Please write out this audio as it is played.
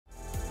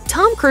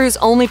Cruise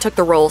only took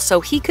the role so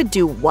he could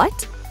do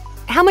what?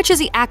 How much is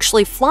he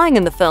actually flying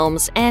in the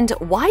films, and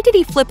why did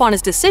he flip on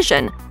his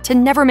decision to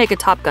never make a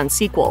Top Gun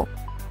sequel?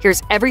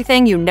 Here's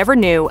everything you never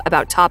knew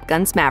about Top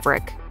Gun's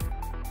Maverick.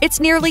 It's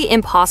nearly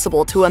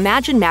impossible to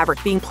imagine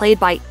Maverick being played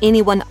by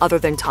anyone other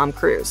than Tom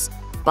Cruise.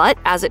 But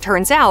as it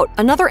turns out,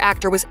 another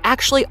actor was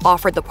actually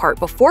offered the part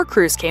before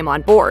Cruise came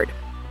on board.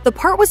 The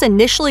part was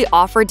initially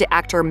offered to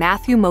actor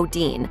Matthew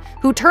Modine,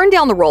 who turned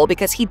down the role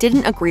because he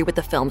didn't agree with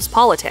the film's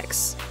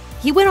politics.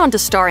 He went on to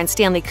star in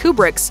Stanley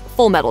Kubrick's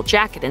Full Metal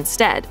Jacket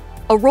instead,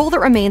 a role that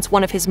remains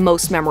one of his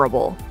most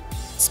memorable.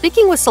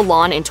 Speaking with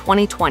Salon in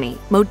 2020,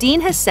 Modine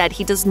has said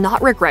he does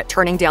not regret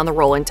turning down the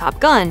role in Top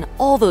Gun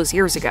all those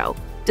years ago,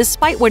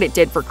 despite what it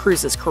did for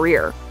Cruise's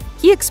career.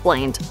 He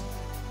explained,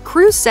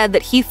 "Cruise said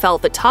that he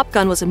felt that Top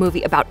Gun was a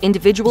movie about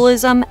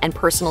individualism and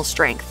personal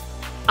strength.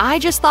 I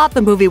just thought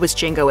the movie was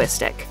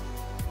jingoistic."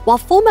 While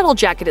Full Metal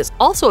Jacket is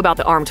also about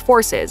the armed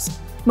forces,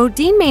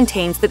 Modine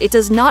maintains that it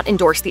does not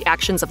endorse the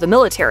actions of the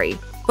military,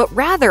 but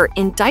rather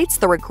indicts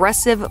the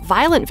regressive,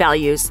 violent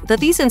values that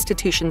these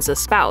institutions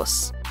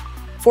espouse.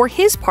 For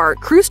his part,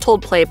 Cruise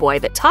told Playboy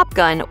that Top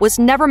Gun was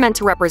never meant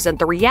to represent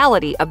the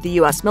reality of the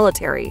US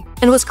military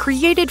and was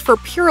created for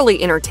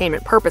purely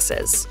entertainment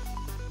purposes.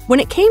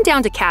 When it came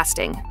down to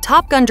casting,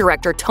 Top Gun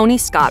director Tony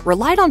Scott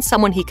relied on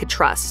someone he could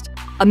trust,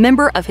 a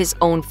member of his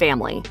own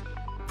family.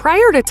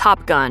 Prior to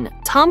Top Gun,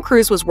 Tom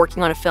Cruise was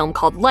working on a film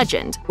called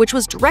Legend, which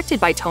was directed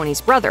by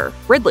Tony's brother,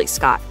 Ridley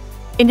Scott.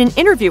 In an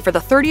interview for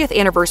the 30th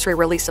anniversary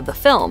release of the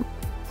film,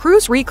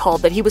 Cruise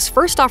recalled that he was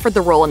first offered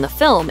the role in the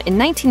film in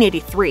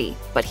 1983,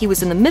 but he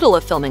was in the middle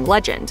of filming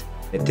Legend.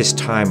 At this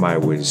time, I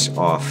was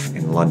off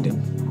in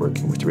London,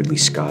 working with Ridley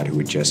Scott, who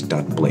had just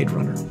done Blade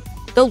Runner.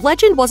 Though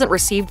Legend wasn't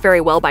received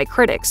very well by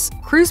critics,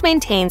 Cruise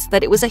maintains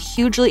that it was a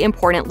hugely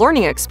important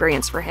learning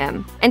experience for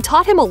him and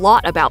taught him a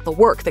lot about the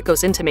work that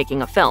goes into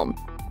making a film.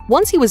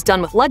 Once he was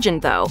done with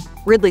Legend, though,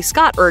 Ridley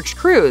Scott urged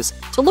Cruise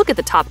to look at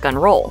the Top Gun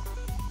role.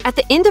 At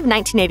the end of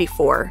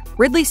 1984,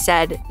 Ridley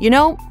said,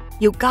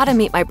 "You gotta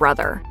meet my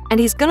brother, and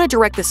he's gonna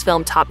direct this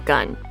film Top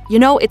Gun.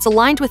 It's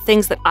aligned with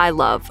things that I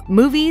love,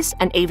 movies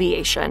and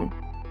aviation."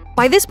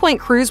 By this point,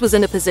 Cruise was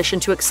in a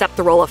position to accept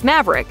the role of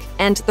Maverick,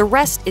 and the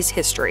rest is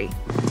history.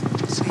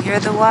 So you're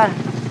the one.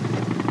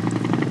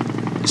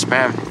 Yes,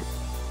 ma'am.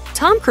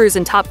 Tom Cruise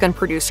and Top Gun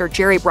producer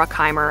Jerry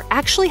Bruckheimer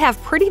actually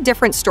have pretty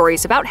different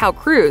stories about how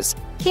Cruise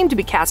came to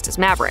be cast as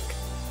Maverick.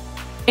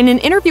 In an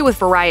interview with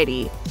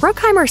Variety,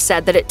 Bruckheimer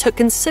said that it took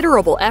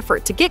considerable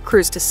effort to get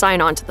Cruise to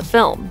sign on to the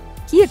film.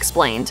 He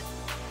explained,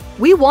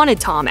 "We wanted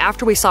Tom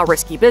after we saw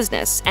Risky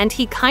Business, and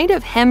he kind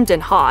of hemmed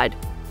and hawed.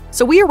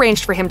 So we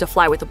arranged for him to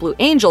fly with the Blue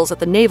Angels at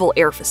the Naval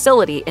Air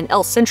Facility in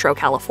El Centro,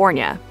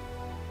 California.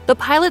 The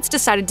pilots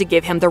decided to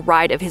give him the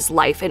ride of his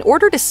life in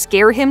order to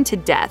scare him to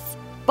death.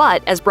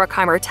 But, as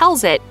Bruckheimer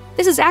tells it,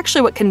 this is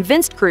actually what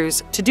convinced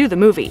Cruise to do the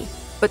movie.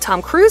 But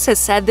Tom Cruise has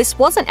said this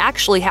wasn't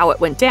actually how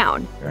it went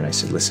down. And I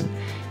said, listen,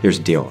 here's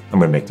the deal. I'm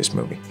going to make this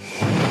movie.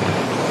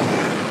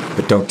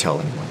 But don't tell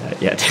anyone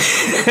that yet."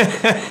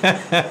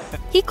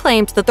 He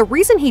claimed that the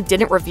reason he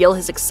didn't reveal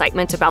his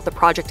excitement about the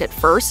project at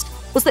first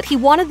was that he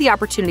wanted the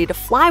opportunity to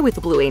fly with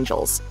the Blue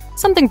Angels,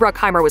 something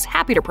Bruckheimer was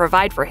happy to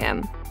provide for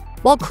him.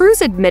 While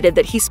Cruise admitted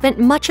that he spent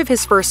much of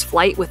his first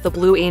flight with the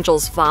Blue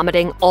Angels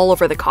vomiting all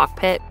over the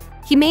cockpit,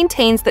 he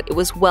maintains that it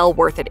was well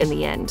worth it in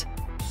the end.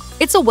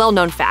 It's a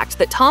well-known fact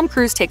that Tom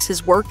Cruise takes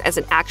his work as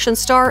an action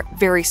star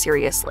very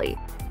seriously,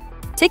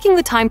 taking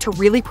the time to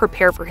really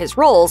prepare for his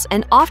roles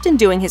and often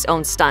doing his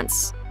own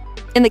stunts.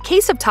 In the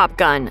case of Top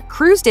Gun,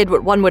 Cruise did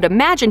what one would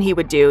imagine he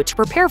would do to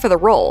prepare for the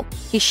role.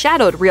 He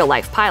shadowed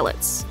real-life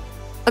pilots.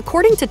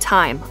 According to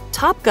Time,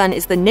 Top Gun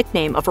is the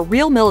nickname of a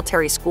real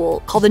military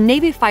school called the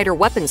Navy Fighter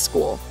Weapons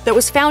School that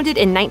was founded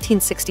in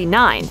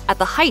 1969 at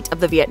the height of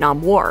the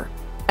Vietnam War.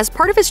 As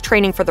part of his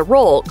training for the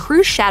role,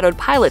 Cruise shadowed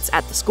pilots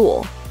at the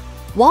school.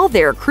 While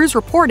there, Cruise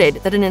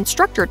reported that an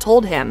instructor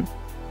told him,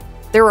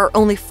 "There are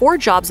only 4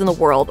 jobs in the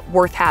world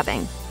worth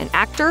having: an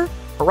actor,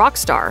 a rock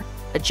star,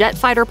 a jet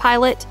fighter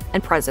pilot,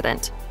 and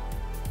president."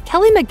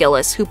 Kelly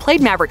McGillis, who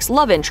played Maverick's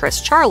love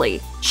interest, Charlie,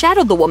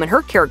 shadowed the woman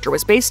her character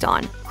was based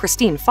on,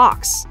 Christine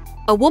Fox,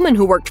 a woman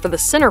who worked for the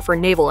Center for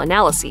Naval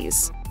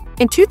Analyses.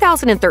 In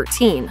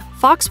 2013,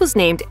 Fox was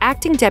named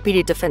Acting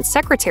Deputy Defense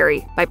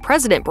Secretary by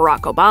President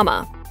Barack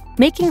Obama,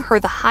 making her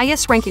the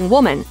highest-ranking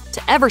woman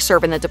to ever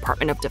serve in the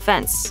Department of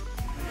Defense.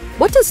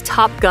 What does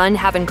Top Gun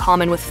have in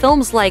common with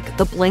films like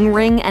The Bling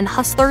Ring and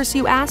Hustlers,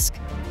 you ask?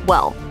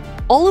 Well,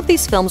 all of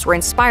these films were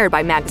inspired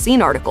by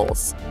magazine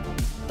articles.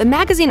 The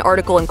magazine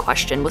article in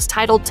question was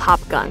titled Top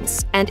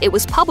Guns, and it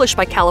was published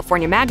by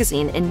California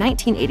Magazine in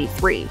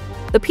 1983.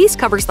 The piece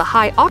covers the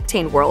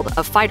high-octane world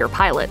of fighter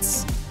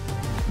pilots.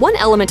 One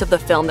element of the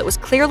film that was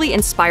clearly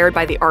inspired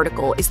by the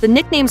article is the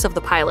nicknames of the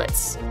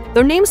pilots.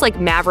 Though names like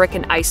Maverick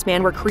and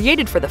Iceman were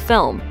created for the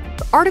film,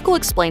 the article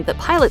explained that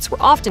pilots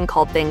were often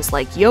called things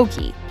like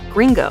Yogi,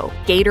 Gringo,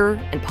 Gator,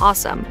 and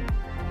Possum.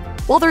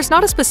 While there's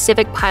not a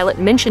specific pilot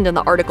mentioned in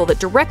the article that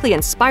directly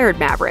inspired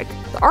Maverick,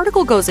 the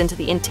article goes into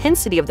the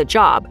intensity of the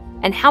job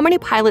and how many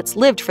pilots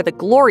lived for the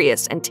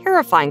glorious and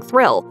terrifying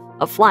thrill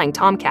of flying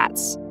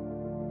Tomcats.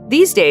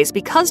 These days,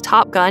 because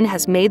Top Gun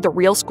has made the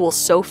real school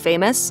so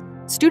famous,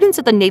 students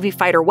at the Navy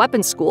Fighter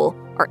Weapons School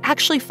are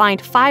actually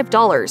fined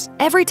 $5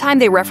 every time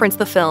they reference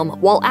the film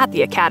while at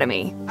the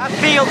academy. I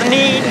feel the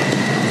need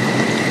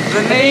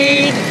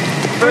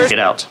for... Get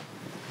out.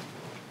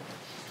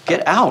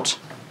 Get out.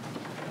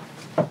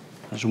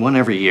 There's one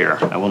every year.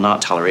 I will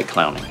not tolerate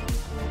clowning.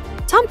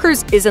 Tom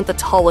Cruise isn't the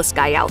tallest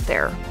guy out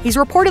there. He's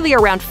reportedly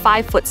around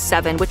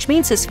 5'7", which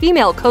means his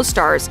female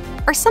co-stars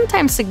are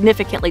sometimes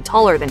significantly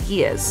taller than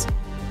he is.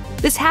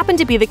 This happened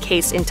to be the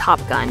case in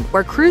Top Gun,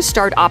 where Cruise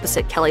starred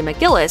opposite Kelly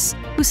McGillis,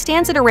 who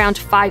stands at around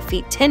 5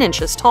 feet 10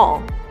 inches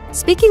tall.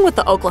 Speaking with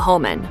the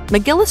Oklahoman,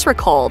 McGillis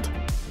recalled,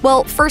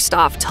 "Well, first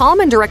off,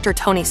 Tom and director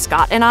Tony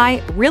Scott and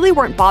I really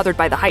weren't bothered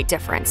by the height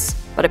difference,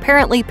 but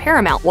apparently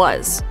Paramount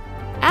was.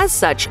 As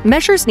such,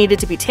 measures needed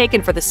to be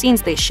taken for the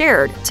scenes they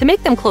shared to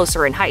make them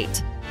closer in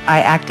height."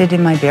 I acted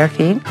in my bare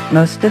feet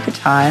most of the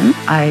time.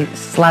 I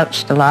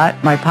slouched a lot.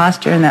 My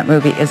posture in that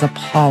movie is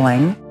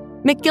appalling.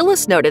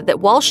 McGillis noted that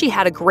while she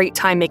had a great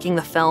time making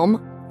the film,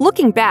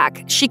 looking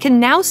back, she can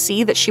now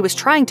see that she was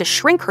trying to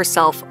shrink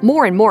herself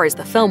more and more as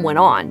the film went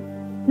on.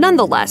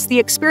 Nonetheless, the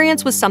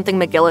experience was something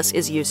McGillis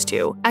is used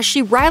to. As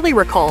she wryly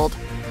recalled,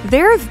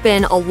 "There have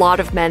been a lot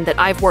of men that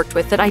I've worked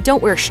with that I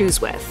don't wear shoes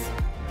with."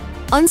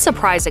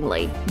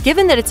 Unsurprisingly,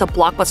 given that it's a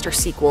blockbuster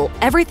sequel,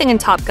 everything in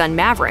Top Gun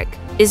Maverick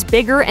is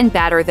bigger and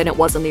badder than it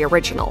was in the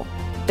original.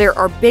 There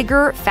are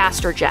bigger,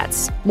 faster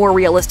jets, more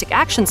realistic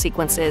action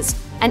sequences,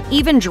 and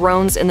even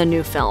drones in the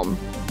new film.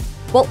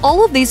 While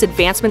all of these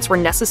advancements were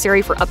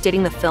necessary for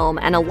updating the film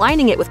and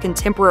aligning it with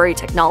contemporary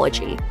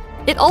technology,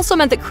 it also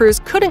meant that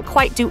Cruise couldn't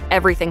quite do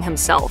everything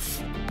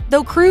himself.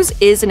 Though Cruise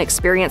is an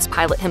experienced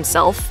pilot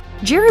himself,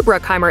 Jerry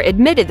Bruckheimer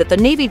admitted that the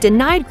Navy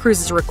denied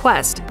Cruise's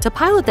request to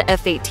pilot the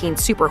F-18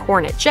 Super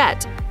Hornet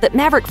jet that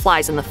Maverick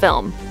flies in the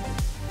film.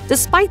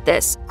 Despite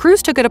this,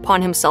 Cruise took it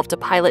upon himself to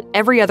pilot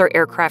every other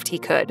aircraft he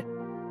could.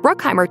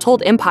 Bruckheimer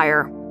told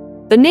Empire,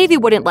 "The Navy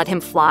wouldn't let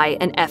him fly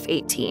an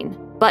F-18,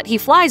 but he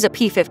flies a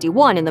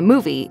P-51 in the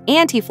movie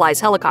and he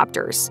flies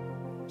helicopters.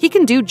 He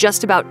can do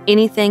just about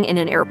anything in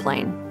an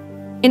airplane."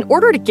 In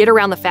order to get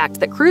around the fact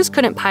that Cruise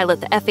couldn't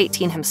pilot the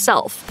F-18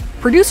 himself,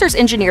 producers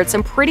engineered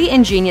some pretty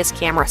ingenious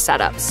camera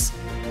setups.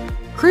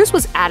 Cruise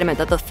was adamant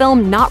that the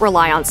film not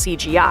rely on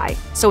CGI,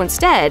 so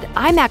instead,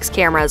 IMAX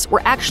cameras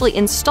were actually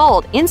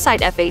installed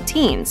inside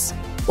F-18s,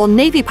 while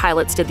Navy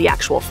pilots did the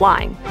actual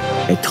flying.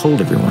 I told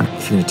everyone,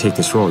 if you're going to take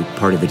this role,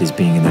 part of it is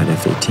being in that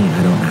F-18.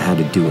 I don't know how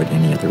to do it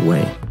any other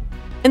way.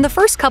 In the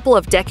first couple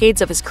of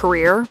decades of his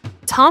career,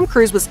 Tom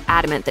Cruise was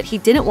adamant that he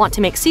didn't want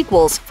to make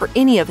sequels for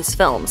any of his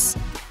films.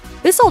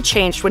 This all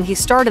changed when he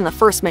starred in the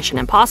first Mission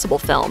Impossible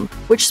film,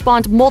 which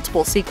spawned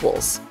multiple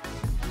sequels.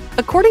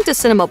 According to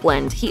Cinema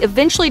Blend, he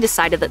eventually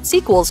decided that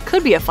sequels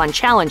could be a fun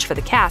challenge for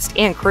the cast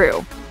and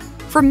crew.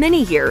 For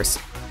many years,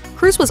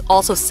 Cruise was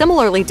also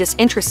similarly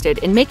disinterested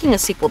in making a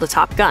sequel to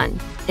Top Gun.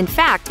 In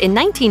fact, in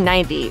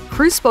 1990,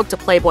 Cruise spoke to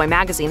Playboy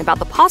magazine about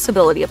the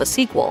possibility of a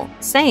sequel,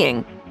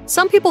 saying,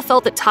 "Some people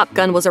felt that Top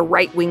Gun was a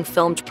right-wing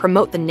film to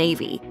promote the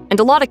Navy, and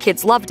a lot of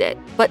kids loved it,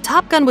 but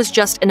Top Gun was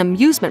just an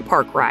amusement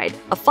park ride,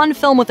 a fun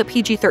film with a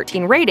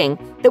PG-13 rating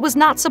that was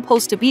not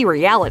supposed to be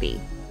reality.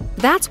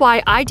 That's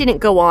why I didn't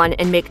go on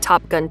and make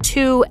Top Gun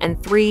 2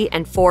 and 3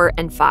 and 4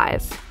 and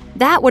 5.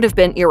 That would have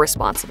been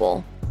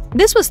irresponsible."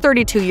 This was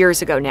 32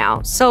 years ago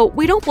now, so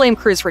we don't blame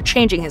Cruise for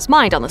changing his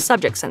mind on the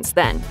subject since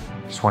then.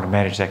 Just want to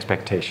manage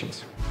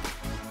expectations.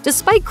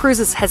 Despite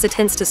Cruise's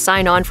hesitance to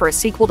sign on for a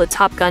sequel to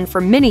Top Gun for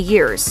many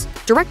years,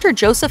 director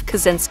Joseph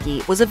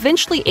Kosinski was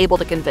eventually able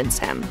to convince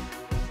him.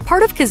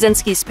 Part of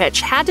Kosinski's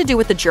pitch had to do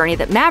with the journey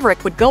that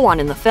Maverick would go on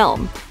in the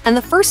film, and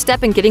the first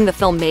step in getting the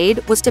film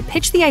made was to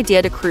pitch the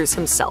idea to Cruise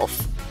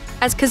himself.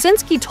 As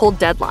Kosinski told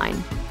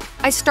Deadline,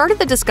 "I started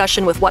the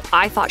discussion with what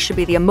I thought should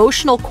be the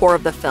emotional core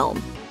of the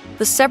film.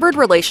 The severed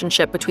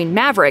relationship between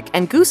Maverick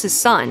and Goose's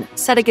son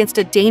set against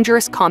a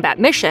dangerous combat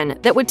mission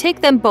that would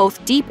take them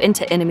both deep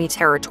into enemy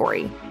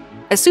territory.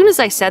 As soon as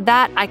I said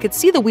that, I could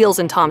see the wheels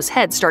in Tom's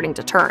head starting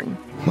to turn."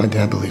 My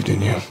dad believed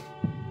in you.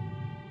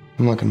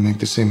 I'm not gonna make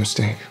the same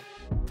mistake.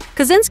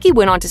 Kosinski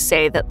went on to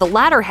say that the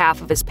latter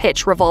half of his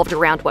pitch revolved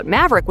around what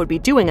Maverick would be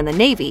doing in the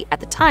Navy at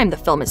the time the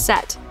film is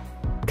set.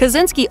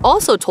 Kosinski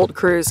also told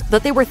Cruise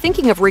that they were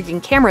thinking of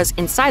rigging cameras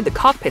inside the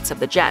cockpits of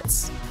the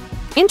jets.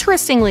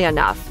 Interestingly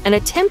enough, an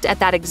attempt at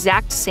that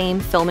exact same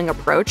filming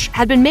approach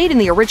had been made in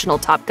the original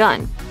Top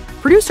Gun.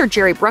 Producer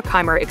Jerry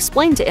Bruckheimer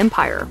explained to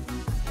Empire,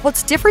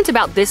 "What's different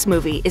about this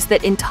movie is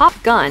that in Top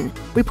Gun,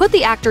 we put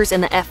the actors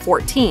in the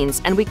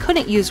F-14s and we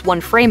couldn't use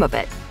one frame of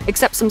it,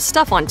 except some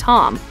stuff on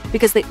Tom,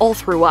 because they all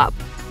threw up.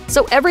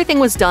 So everything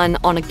was done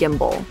on a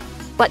gimbal.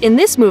 But in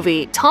this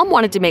movie, Tom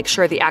wanted to make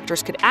sure the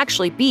actors could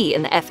actually be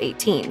in the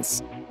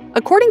F-18s."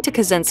 According to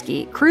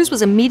Kosinski, Cruise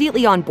was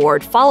immediately on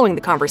board following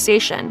the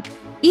conversation,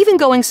 even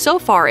going so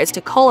far as to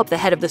call up the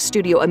head of the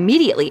studio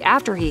immediately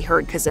after he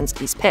heard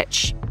Kosinski's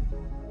pitch.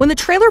 When the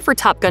trailer for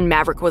Top Gun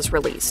Maverick was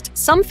released,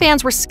 some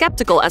fans were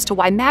skeptical as to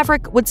why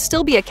Maverick would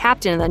still be a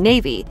captain in the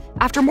Navy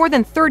after more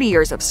than 30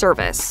 years of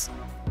service.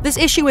 This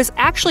issue is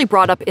actually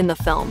brought up in the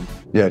film.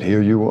 Yet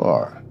here you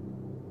are,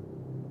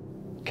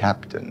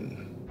 Captain.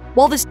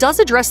 While this does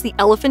address the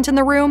elephant in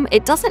the room,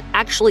 it doesn't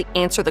actually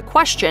answer the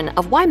question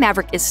of why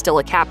Maverick is still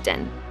a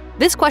captain.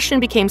 This question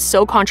became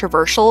so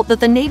controversial that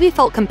the Navy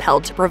felt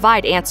compelled to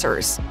provide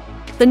answers.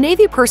 The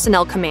Navy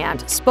Personnel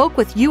Command spoke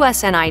with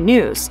USNI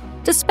News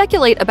to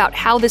speculate about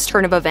how this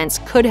turn of events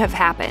could have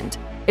happened.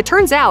 It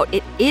turns out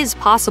it is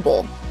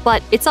possible,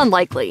 but it's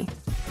unlikely.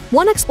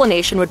 One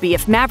explanation would be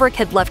if Maverick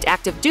had left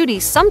active duty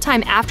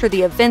sometime after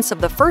the events of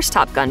the first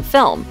Top Gun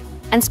film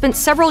and spent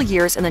several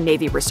years in the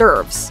Navy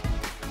Reserves.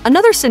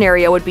 Another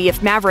scenario would be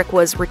if Maverick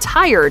was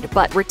retired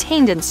but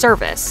retained in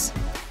service.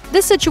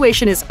 This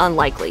situation is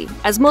unlikely,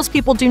 as most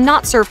people do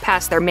not serve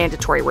past their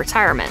mandatory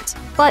retirement,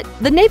 but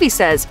the Navy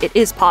says it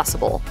is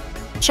possible.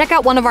 Check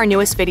out one of our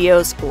newest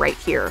videos right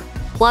here.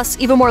 Plus,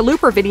 even more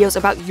Looper videos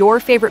about your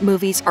favorite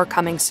movies are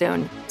coming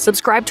soon.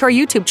 Subscribe to our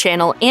YouTube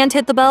channel and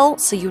hit the bell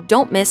so you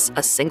don't miss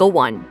a single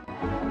one.